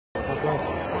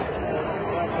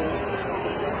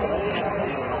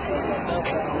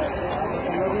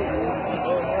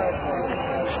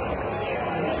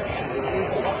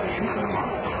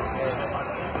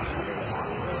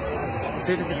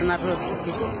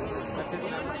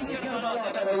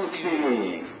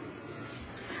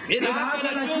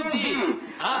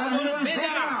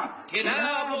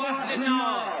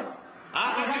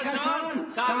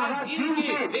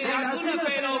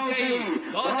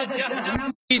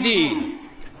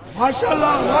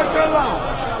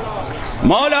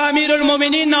مولا امیر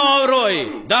المومنین نواوروی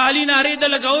دالی نارید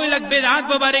لگوی لگ بدعات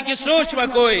بباره کی سوچ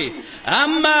بکوی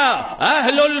اما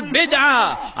اهل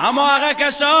البدعه اما آغا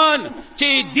کسان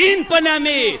چی دین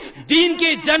پنامی دین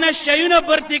کی جنش شیون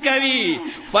برتی کوی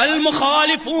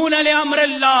فالمخالفون لامر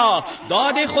الله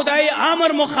داد خدای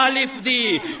امر مخالف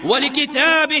دی ولی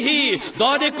کتابه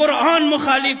داد قرآن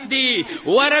مخالف دی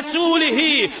و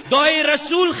رسوله دای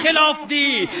رسول خلاف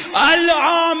دی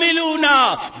العاملون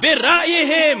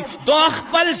برأیهم دو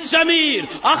اخپل سمیر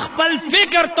اخپل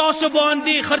فکر تاسو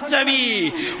باندی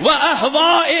خرچوی و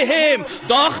احوائهم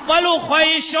دو اخپل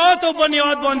خواهشات و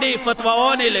بنیاد باندی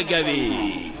فتوان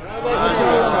لگوی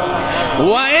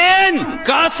و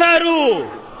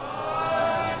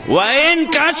این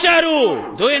کسرو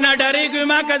دوی نداری گوی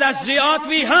ما که دست زیاد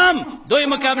وی هم دوی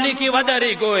مقابلی کی و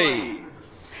داری گوی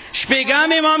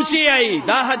شپیگام امام سیئی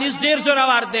دا حدیث دیر زور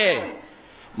آورده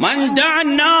من دع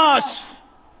الناس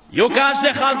یو کاس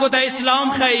دے خالقو تا اسلام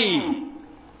خواهی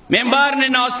منبار نے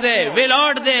ناس دے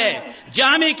ویلارد دے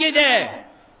جامع کی دے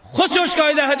خصوص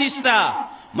کوئی دے حدیث تا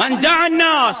من دع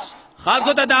الناس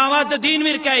خالقو تا دعوات دین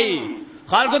ورکائی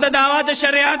خالقو تا دعوات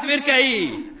شریعت ورکائی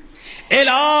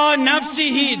الہ نفسی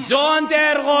ہی جون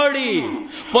تیر غوڑی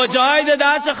پجاید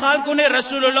دا سے خالقو نے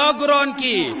رسول اللہ گران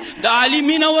کی دا علی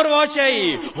مین اور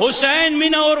واچائی حسین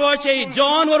مین اور واچائی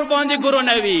جون اور باندی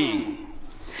گرانوی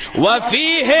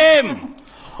وفیہم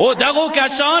او دغو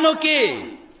کسانو کی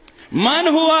من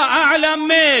ہوا اعلم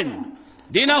من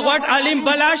دینا غوٹ علم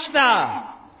بلاشتا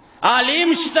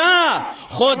علم شتا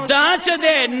خود داس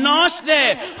دے ناس دے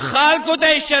خالقو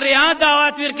دے شریعت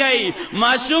دعوات ورکائی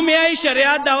معصوم یای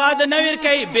شریعت دعوات نویر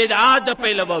کئی بدعات دا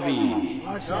پہلے بوی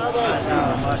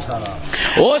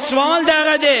او سوال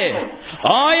داغا دے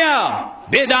آیا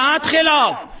بدعات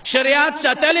خلاف شریعت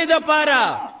ستلی دا پارا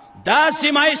دا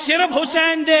سمائی صرف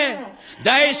حسین دے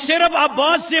دا صرف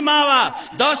عباس سماوا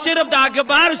دا صرف دا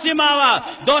اکبر سماوا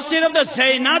دا صرف دا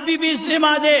زینب بی بی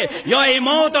سما دے یا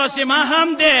امام دا سما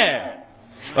ہم دے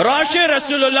راش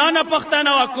رسول اللہ نہ پختہ نہ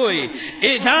کوئی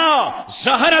اذا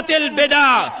ظہرت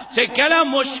البدع سے کلا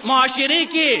معاشرے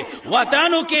کی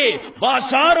وطنوں کی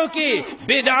بازاروں کی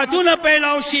بدعتوں نہ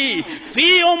پیلاوشی فی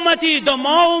امتی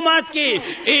دما امت کی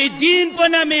ای دین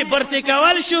پنہ میں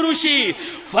برتکوال شروع شی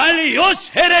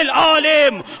فلیسہر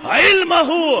العالم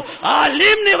علمہو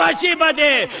عالم نے واچی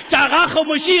بدے چاگا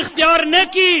خموشی اختیار نہ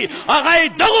کی اگائی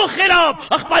دغو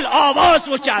خلاف اخبال آواز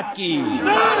وچات کی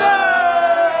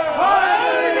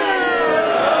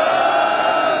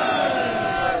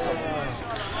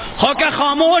خوکا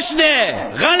خاموش دے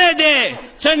غلے دے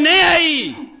چنے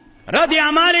آئی رد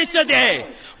عمالی سے دے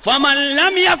فمن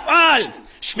لم یفعل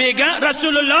شپیگا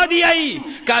رسول اللہ دی آئی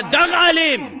کہ دغ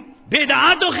علم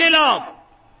بدعات و خلاف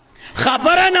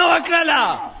خبر نہ وکرلا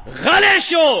غلے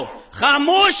شو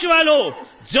خاموش والو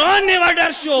جان نے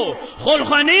وڈر شو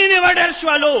خلخانی نے وڈر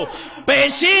شوالو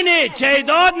پیسے نے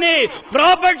جائیداد نے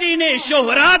پراپرٹی نے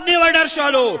شہرات نے وڈر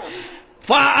شوالو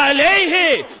فعلیہ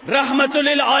رحمت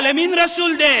للعالمین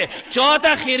رسول دے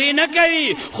چوتا خیری نہ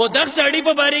کئی خود اخ سڑی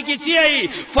پا باری کسی آئی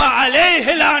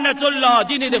فعلیہ لعنت اللہ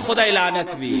دینی دے خدا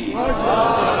لعنت بھی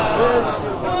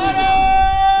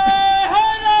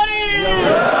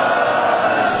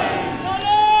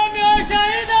سلام یا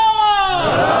شہید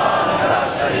آواز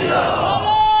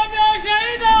سلام یا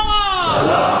شہید آواز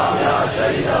سلام یا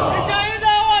شہید آواز شہید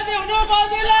آواز اخنو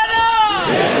بازی لانا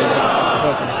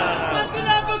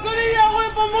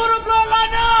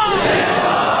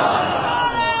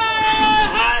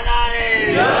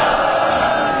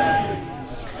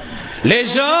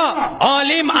لیزا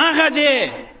عالم آغا دے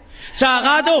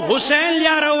چاگا دو حسین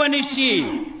لیا روانی سی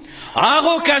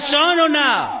آغو کسانو نا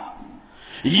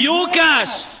یو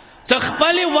کس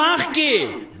تخپل واقع کی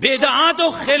بدعات و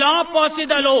خلاف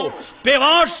پاسدلو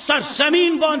پیوار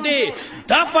سرزمین باندے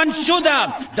دفن شدہ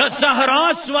دا زہرا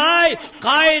سوائی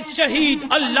قائد شہید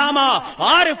علامہ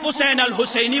عارف حسین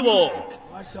الحسینی وہ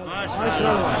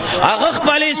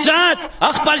اخبال عزت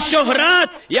اخبال شہرات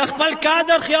یا اخبال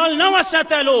قادر خیال نو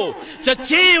ستلو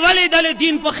چی ولی دل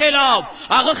دین پا خلاف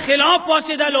اگر خلاف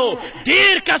پاسی دلو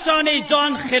دیر کسانی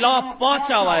جان خلاف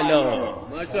پاسا ولو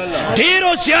دیر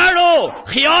و زیارو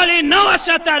خیالی نو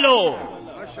ستلو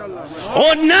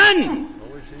ونن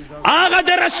آغا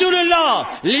در رسول الله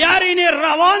لیارین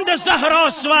روان د زهرا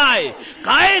سوای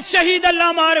قائد شهید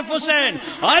علامه عارف حسین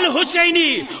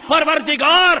الحسینی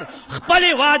پروردگار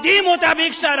خپل وعده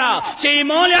مطابق سره چې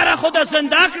ایمان یاره خود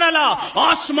زنده کړله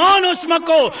آسمان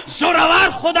اسمکو زورور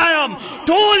خدایم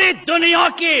ټول دنیا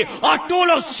کې او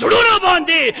ټولو زړونو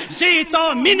باندې زه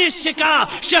تا مینې سکه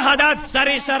شهادت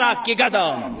سره سره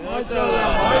کېږدم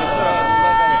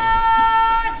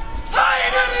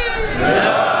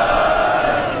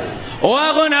و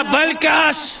هغونه بل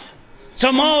کس چې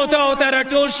ما ورته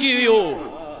راټول شوي وو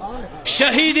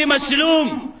شهید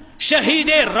مظلوم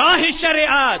شهید راه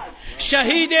شریعت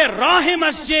شهید راه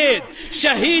مسجد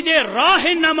شهید راه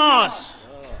نماز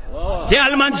د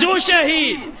المنظور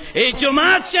شهید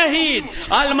جماعت شهید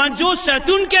المنظور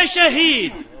ستونکي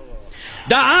شهید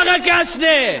دا هغه کس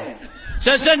دی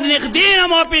چې زه نږدې نه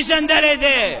ما پېژندلی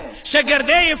دی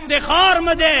شاګردی افتخار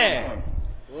مې دی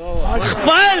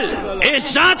خپل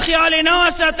عزت خیال نه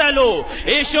وساتلو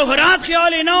شهرت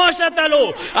خیال نه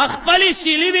وساتلو خپل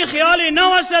سیلیوی خیال نه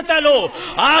وساتلو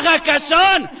هغه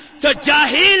کسان چې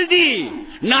جاهل دي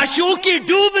ناشو کې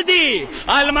ډوب دي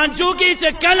المنځو کې چې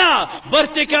کله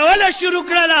برتې کوله شروع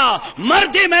کړله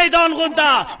مرد میدان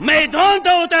غونده میدان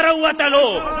ته ورته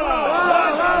راووتلو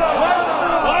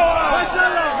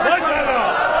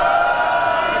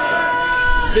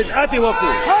بدعتي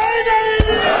وقوع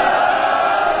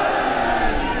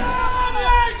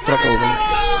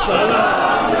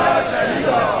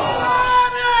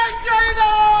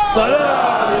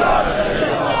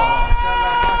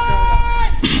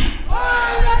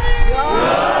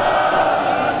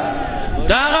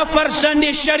داغه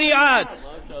فرزند شریعت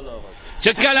چې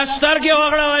کله سترګې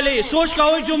وغړولې سوچ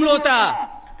کوئ جملو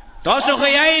ته تاسو خو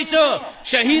یایئ چې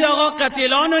شهید آقا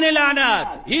قتلانو نه لعنت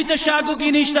هیڅ شکو کې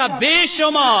نشته بے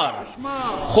شمار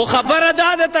خو خبره دا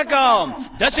درته کوم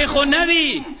داسې خو نه وي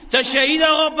چې شهید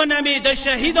آقا په نامې د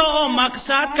شهید آقا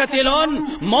مقصد قتلان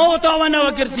ما ورته ونه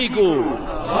وګرځېږو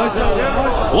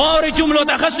واورئ جملو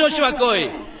ته ښه سوچ وکئ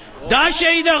دا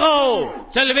شهید آقا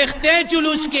څلوېښتې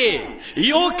جلوس کې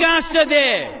یو کس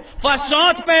دی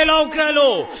فساد پیلاو کړلو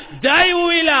دای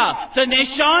ویلا چې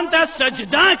نشان ته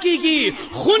سجده کیږي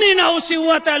خونې نه اوسې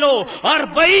وتلو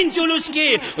 40 جلوس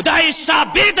کې دای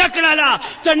ثابت کړله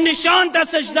چې نشان ته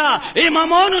سجده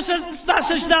امامانو ته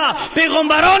سجده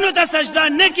پیغمبرانو ته سجده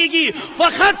نه کیږي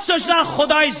فقط سجده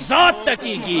خدای ذات ته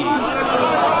کیږي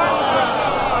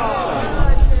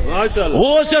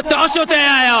اوس تاسو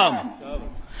ته آیم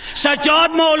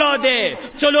سجاد مولا دی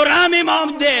څلورم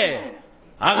امام دی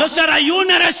هغه سره یو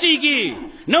نه رسیږي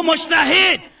نه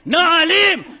مجتهد نه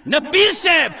عالم نه پیر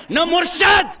صاحب نه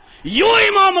مرشد یو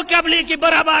امام مقابله کې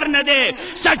برابر نه دی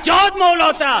سجاد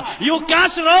مولا ته یو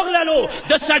کس راغللو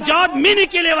د سجاد مینې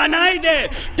کې لیونی دی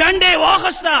ډنډې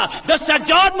واخسته د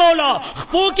سجاد مولا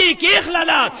خپو کې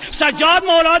کېښلله سجاد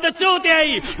مولا د څه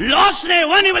وتی لاس نه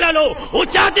ونیوللو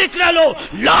اوچت یې کړلو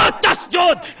لا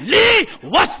تسجد لی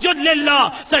واسجد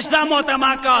لله سجده ماته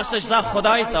مه که سجده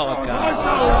خدای ته وکړه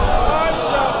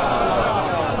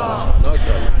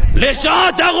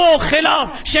لذا دغو خلاف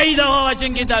شهید آقا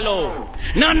وجنګېدلو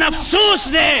نه نفسوس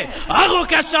دی هغو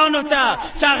کسانو ته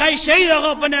چې هغه شهید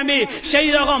آقا په نامې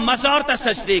شهید آقا مزار ته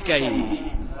سجدې کوي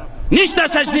نشته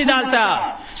سجدې دلته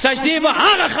سجدې به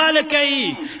هغه خلک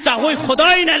کوي چې هغوی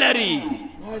خدای نه لري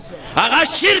هغه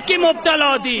شرک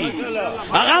مبتلا دي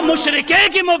هغه مشرکه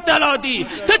کې مبتلا دي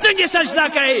ته څنګه سجده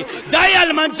کوي دای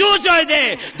المنظور ځای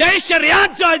دی دای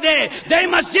شریعت ځای دی دای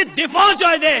مسجد دفاع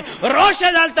ځای دی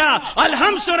راشه دلته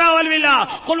الحمد سوره والولا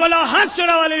قل ولا حد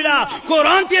سوره والولا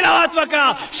قرآن تلاوت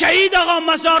وکړه شهید آقا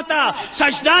مزار ته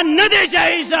سجده نه دی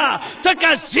جایزه ته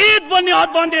که زید بنیاد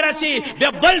باندې رسی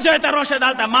بیا بل ځای ته راشه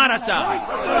دلته مه رسه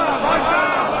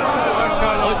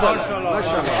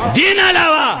دین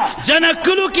علاوه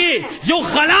جنکلو کې یو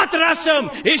غلط رسم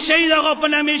شهید آقا په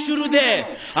نامې شروع دی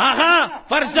هغه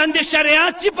فرزند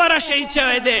شریعت چې پاره شهید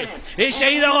شوی دی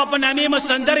شهید آقا په نامې مو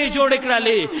سندرې جوړې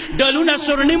کړلې ډلونه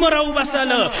سرني مو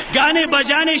راوبسله ګانې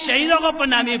بجانې شهید آقا په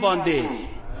نامې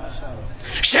باندې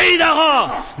شهید آقا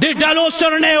د ډلو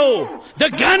سرنیو د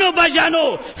ګانو بجانو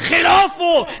خلاف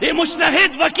و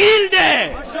مجتهد وکیل دی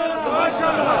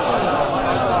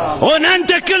و نن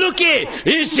ټکلو کې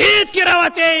زید کې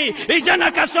راوتی جنا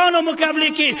کسانو مقابله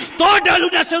کې تو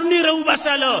ډلونه سرني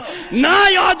راوبسله نه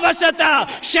یاد وساته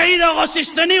شهید آقا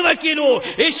سیستاني وکیل و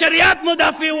شریعت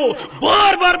مدافع و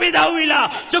بار بار به دا ویله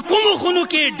چې کومو خونو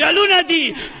کې ډلونه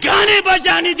دي ګانې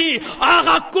بجانې دي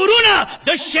هغه کورونه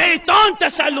د شیطان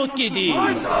تسلط کې دي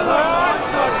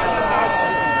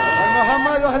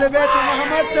محمد اهل بیت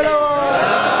محمد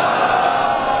تلاوت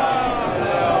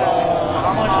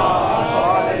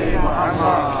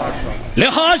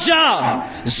لحاظا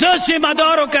زد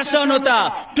مدارو کسانو تا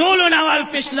طولو نوال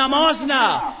پیش نماز نا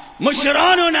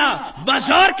مشرانو نا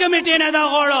بازار کمیٹی نه دا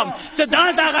غوړم چې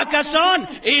دا دغه کسان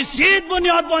ایزید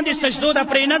بنیاد باندې سجدو ته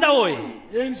پرې نه ده وی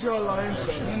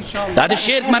دا د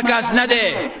شرک مرکز نه دی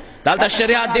دلته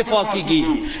شریعت دفاع کیږي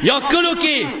یا کلو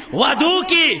کې ودو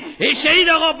کې شهید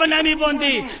هغه په نامې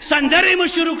باندې سندرې مو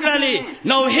شروع کړلې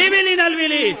نوحې ویلې نل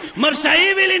ویلې مرسایې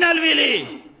ویلې نل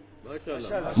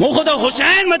ویلې مو خو د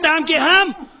حسین متام کې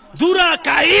هم دوره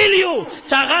قایل یو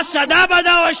چې هغه صدا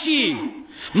بدا وشي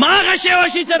ما غشي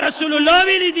وشي چې رسول الله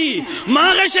ویلي دي ما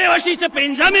غشي وشي چې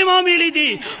پنځم امام ویلي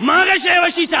دي ما غشي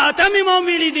وشي چې اتم امام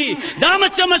ویلي دي دا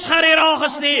مڅ مسخره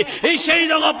راخستي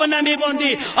شهید هغه په نامې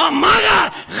باندې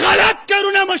اماغه غلط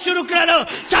کارونه مو شروع کړل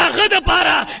چې هغه د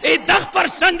پاره دغه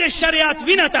فرسند شریعت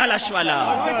وینه تعالی شولا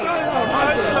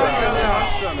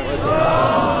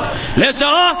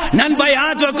لذا نن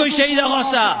بیعت وکوي شهید هغه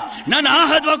سا نن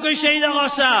عهد وکوي شهید هغه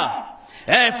سا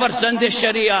اے فرسند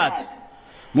شریعت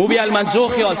مو بیا المنزو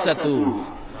خیال ستو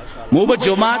مو به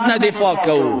جماعت نه دفاع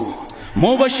کو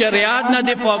مو به شریعت نه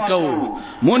دفاع کو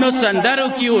مو نو سندرو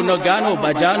کیو نو گانو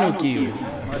بجانو کیو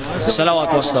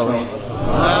صلوات والسلام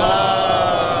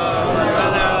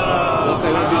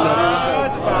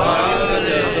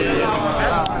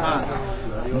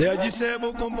دے جسے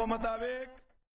حکم په مطابق